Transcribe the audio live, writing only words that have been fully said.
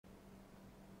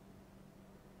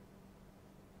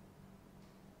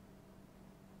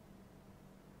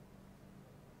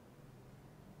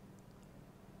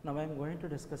Now I am going to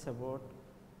discuss about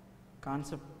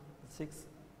concept 6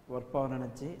 work power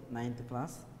energy 9th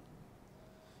class.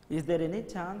 Is there any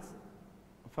chance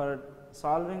for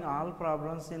solving all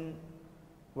problems in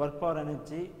work power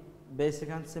energy basic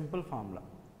and simple formula?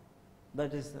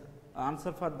 That is, the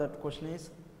answer for that question is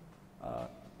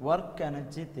work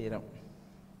energy theorem.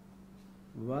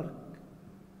 Work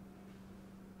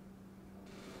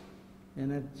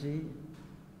energy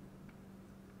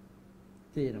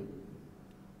theorem.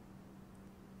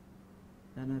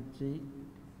 Energy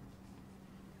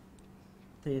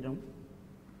theorem.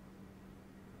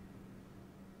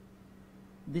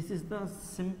 This is the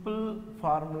simple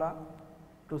formula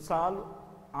to solve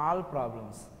all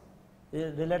problems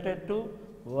related to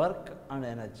work and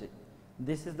energy.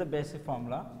 This is the basic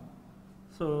formula.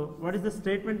 So, what is the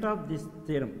statement of this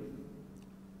theorem?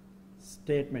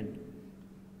 Statement.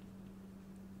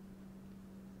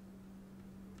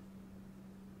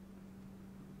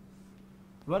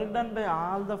 Work done by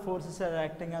all the forces that are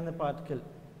acting on the particle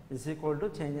is equal to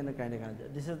change in the kinetic energy.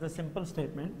 This is the simple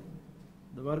statement.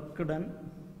 The work done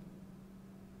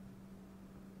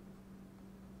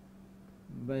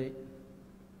by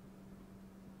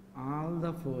all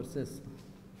the forces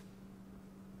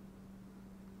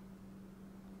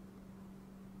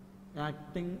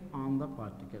acting on the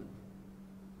particle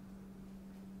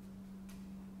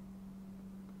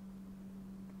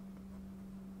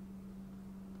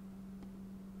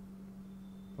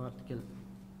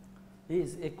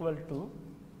is equal to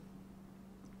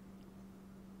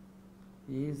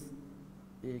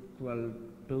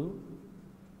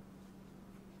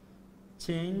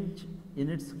change in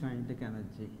its kinetic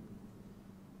energy.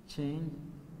 Change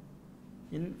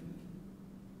in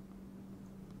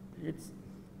its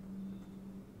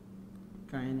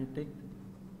kinetic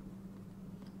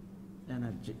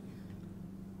energy.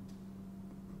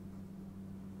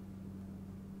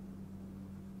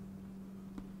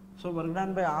 So, work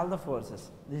done by all the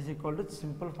forces, this is equal to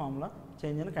simple formula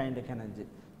change in kinetic energy.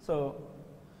 So,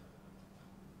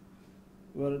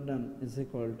 work done is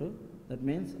equal to, that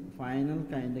means final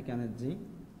kinetic energy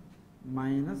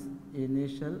minus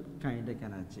initial kinetic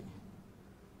energy.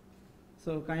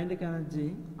 So, kinetic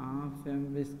energy of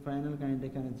mv, final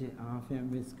kinetic energy of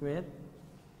mv square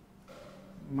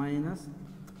minus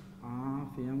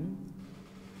of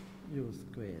mu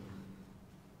square.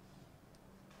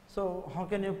 So, how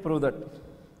can you prove that?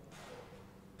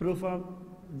 Proof of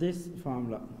this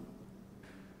formula.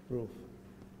 Proof.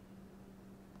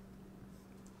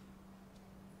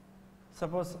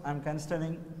 Suppose I am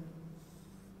considering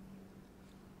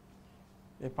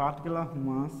a particle of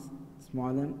mass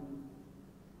small m.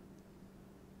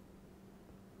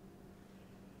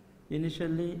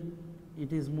 Initially,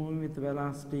 it is moving with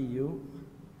velocity u.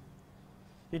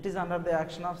 It is under the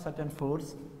action of certain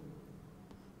force.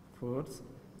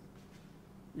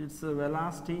 Its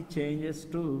velocity changes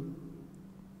to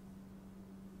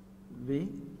v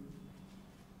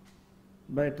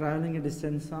by traveling a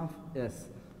distance of s.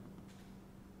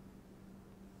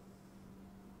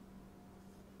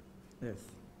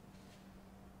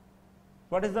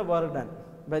 What is the work done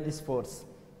by this force?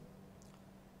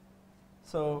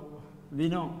 So, we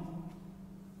know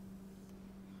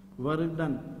work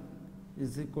done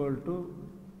is equal to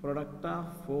product of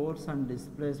force and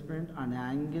displacement and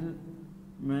angle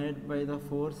made by the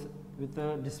force with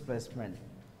the displacement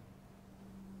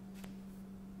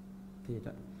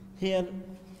theta. Here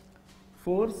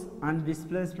force and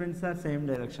displacements are same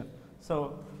direction.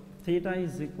 So, theta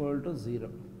is equal to 0.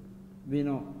 We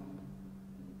know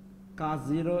cos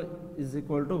 0 is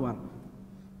equal to 1.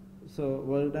 So,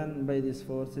 work done by this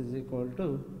force is equal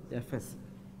to Fs.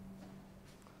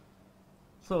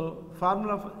 So,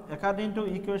 formula of, according to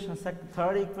equation,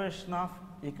 third equation of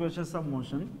equations of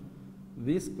motion,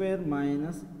 v square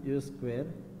minus u square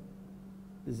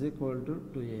is equal to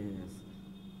 2as.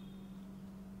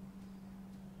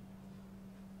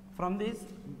 From this,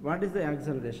 what is the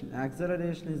acceleration?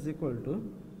 Acceleration is equal to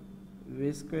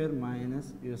v square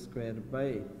minus u square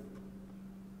by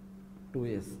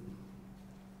 2s.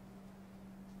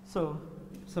 So,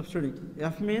 substituting,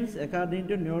 F means according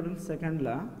to Newton's second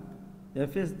law,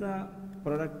 F is the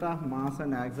product of mass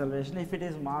and acceleration if it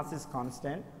is mass is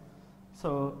constant.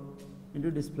 So, into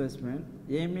displacement,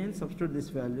 A means substitute this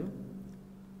value,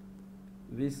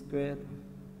 v square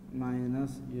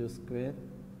minus u square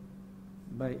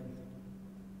by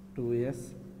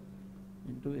 2s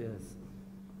into s.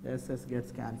 S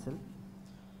gets cancelled.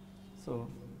 So,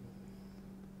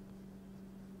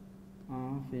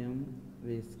 of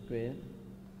v square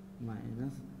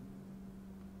minus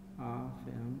of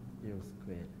mu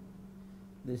square.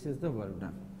 This is the work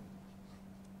done.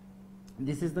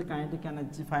 This is the kinetic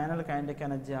energy, final kinetic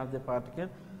energy of the particle.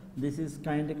 This is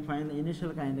initial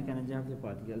kinetic energy of the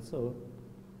particle. So,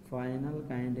 final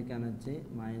kinetic energy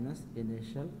minus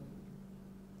initial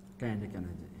kinetic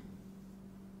energy.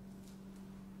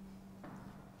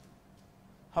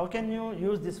 How can you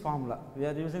use this formula? We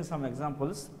are using some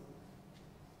examples.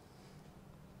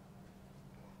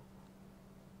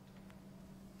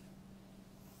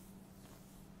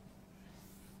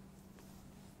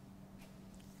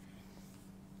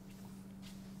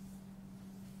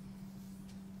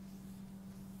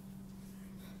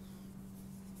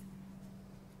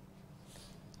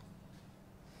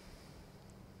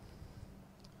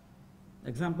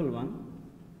 Example 1.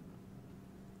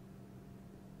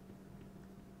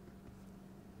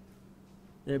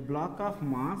 A block of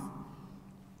mass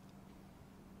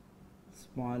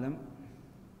small m,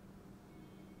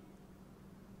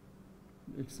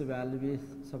 its value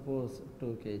is suppose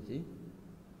 2 kg.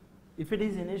 If it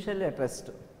is initially at rest,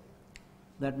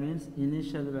 that means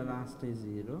initial velocity is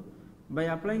 0. By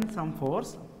applying some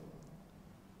force,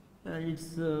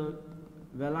 its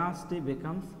velocity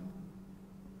becomes,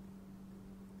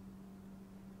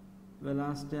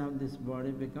 velocity of this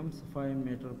body becomes 5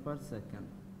 meter per second.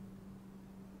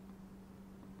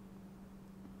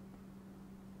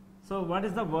 So, what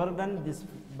is the work done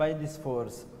by this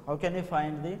force? How can you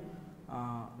find the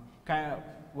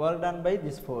work done by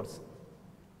this force?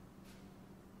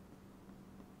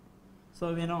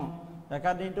 So, we know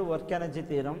according to WorkEnergy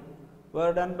Theorem,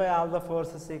 work done by all the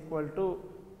forces equal to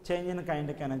change in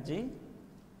kinetic energy.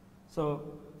 So,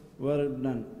 work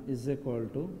done is equal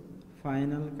to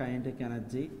final kinetic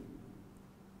energy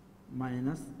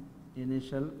minus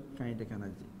initial kinetic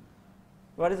energy.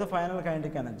 What is the final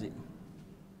kinetic energy?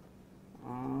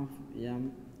 Of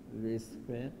m v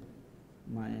square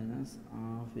minus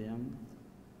of m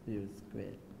u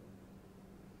square.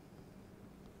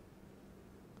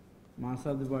 Mass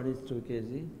of the body is 2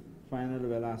 kg, final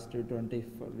velocity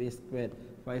 24, v square,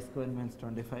 y square means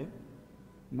 25,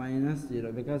 minus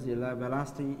 0, because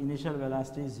velocity, initial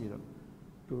velocity is 0.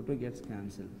 2 gets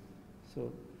cancelled.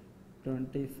 So,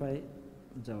 25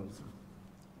 joules.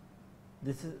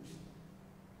 This is,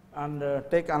 and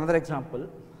take another example.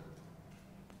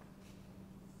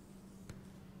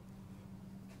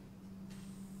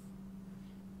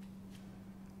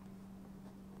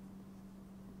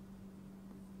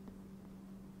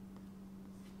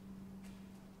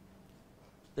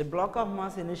 A block of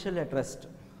mass initially at rest.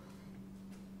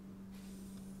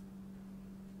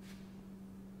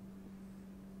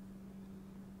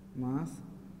 Mass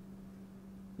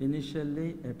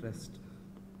initially at rest.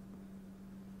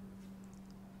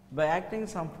 By acting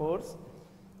some force,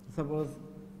 suppose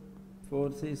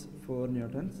force is 4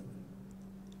 newtons,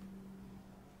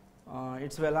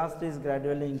 its velocity is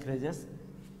gradually increases.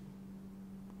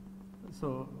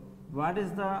 So, what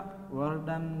is the work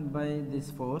done by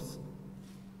this force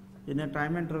in a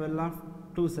time interval of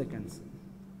 2 seconds?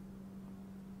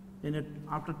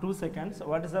 After 2 seconds,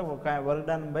 what is the work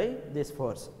done by this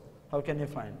force? How can you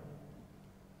find?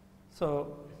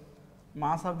 So,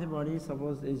 mass of the body is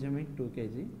suppose assuming 2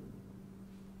 kg.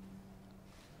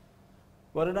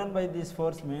 Work done by this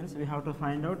force means we have to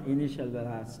find out initial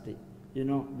velocity. We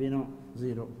know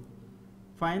 0.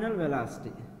 Final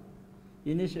velocity.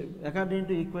 According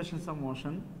to equations of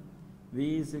motion,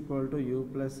 v is equal to u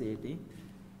plus at.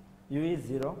 U is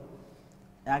 0.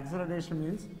 Acceleration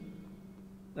means,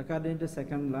 according to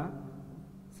second law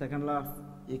of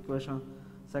equation,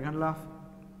 second law of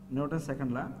Newton's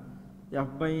second law, F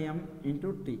by m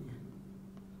into t.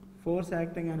 Force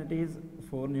acting on it is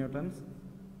 4 newtons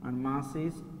and mass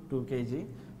is 2 kg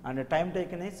and the time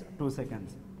taken is 2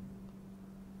 seconds.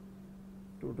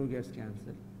 2 gets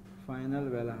cancelled. Final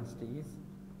velocity is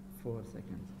 4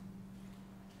 seconds.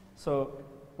 So,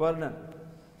 work done.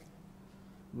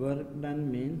 Work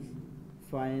done means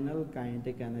final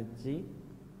kinetic energy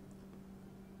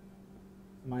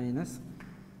minus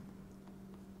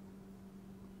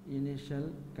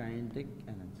initial kinetic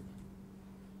energy.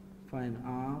 Fine.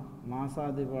 Mass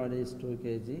of the body is 2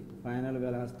 kg, final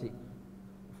velocity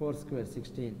 4 square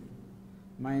 16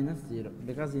 minus 0,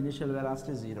 because initial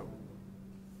velocity is 0.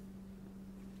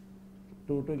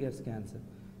 2 gets cancelled.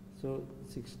 So,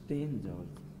 16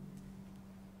 joules.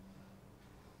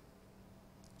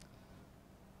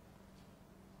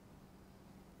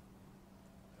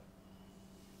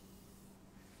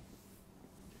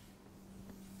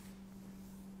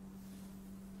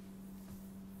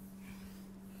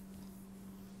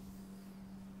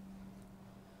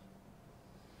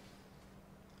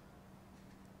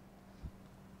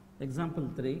 Example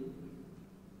 3.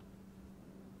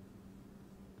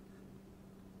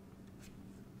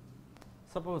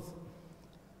 Suppose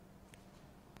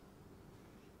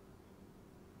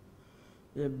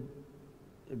a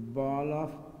ball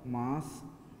of mass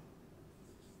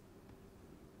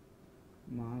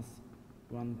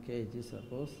 1 kg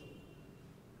suppose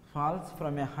falls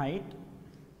from a height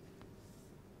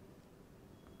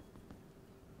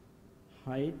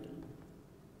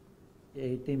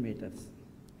 80 meters.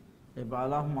 A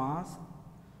ball of mass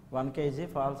 1 kg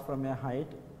falls from a height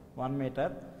 1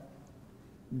 meter.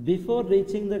 Before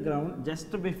reaching the ground,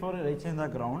 just before reaching the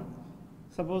ground,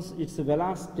 suppose its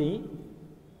velocity,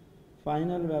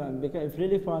 final velocity, because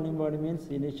freely falling body means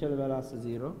initial velocity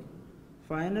 0.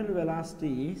 Final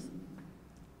velocity is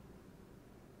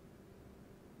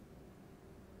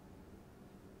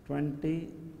 20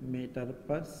 meter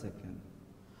per second.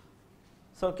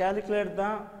 So calculate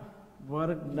the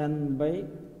work done by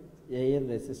air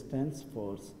resistance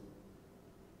force.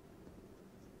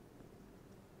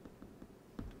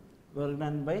 Work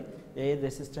done by air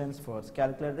resistance force.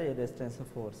 Calculate the air resistance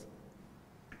force.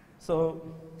 So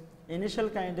initial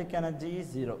kinetic energy is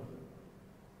 0.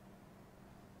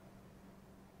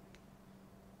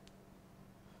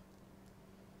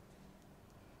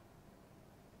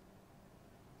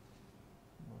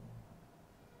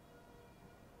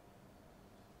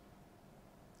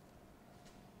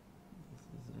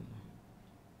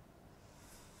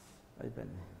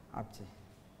 అయిపోయింది ఆప్ చేయి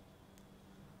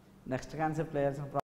next concept players